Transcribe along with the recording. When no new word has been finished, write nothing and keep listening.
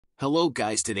Hello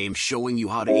guys, today I'm showing you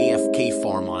how to AFK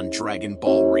farm on Dragon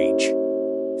Ball Rage.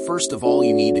 First of all,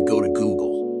 you need to go to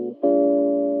Google.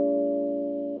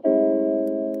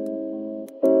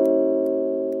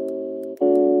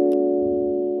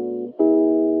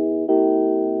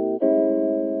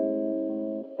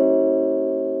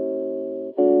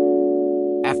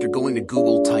 After going to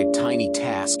Google, type Tiny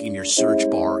Task in your search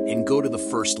bar and go to the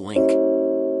first link.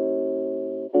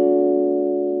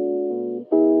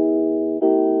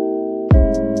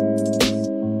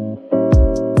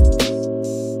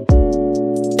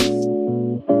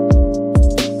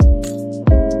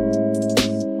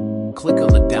 Click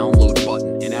on the download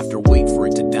button and after wait for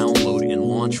it to download and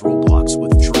launch Roblox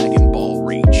with Dragon Ball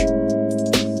Rage.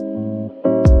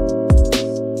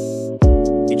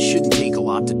 It shouldn't take a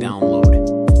lot to download.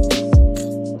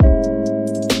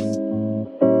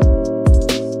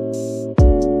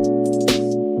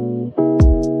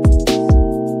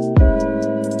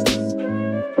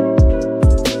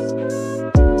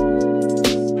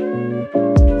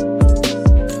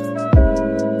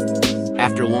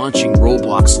 After launching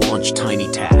Roblox, launch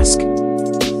Tiny Task.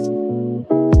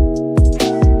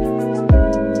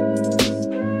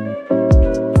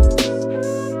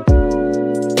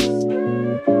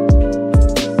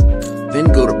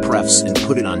 Then go to Prefs and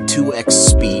put it on 2x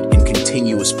speed and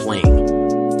continuous playing.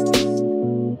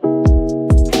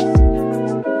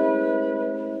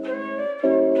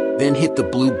 Then hit the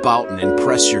blue button and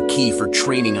press your key for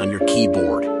training on your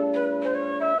keyboard.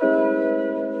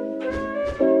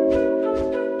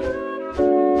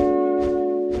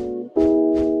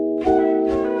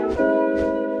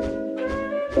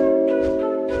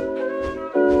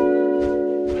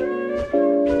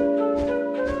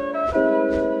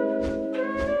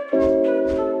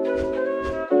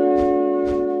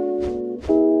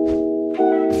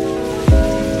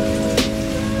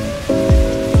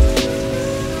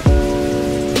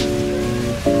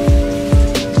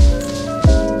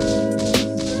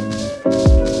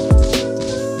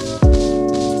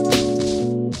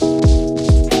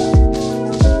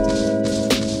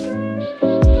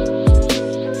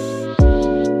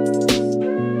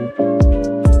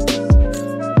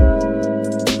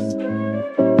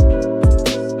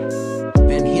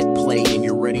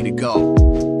 Ready to go.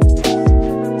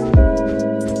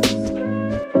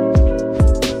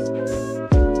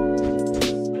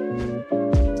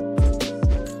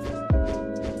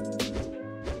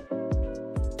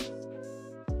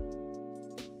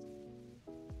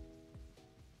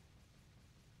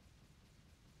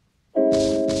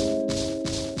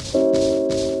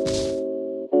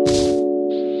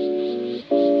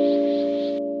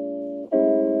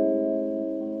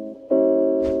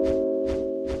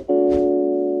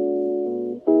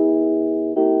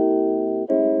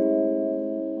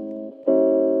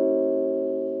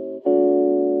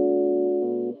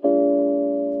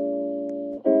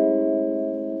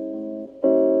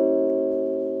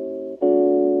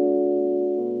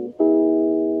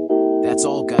 That's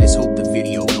all guys, hope the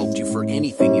video helped you. For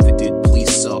anything if it did,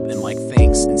 please sub and like.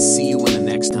 Thanks and see you in the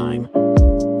next time.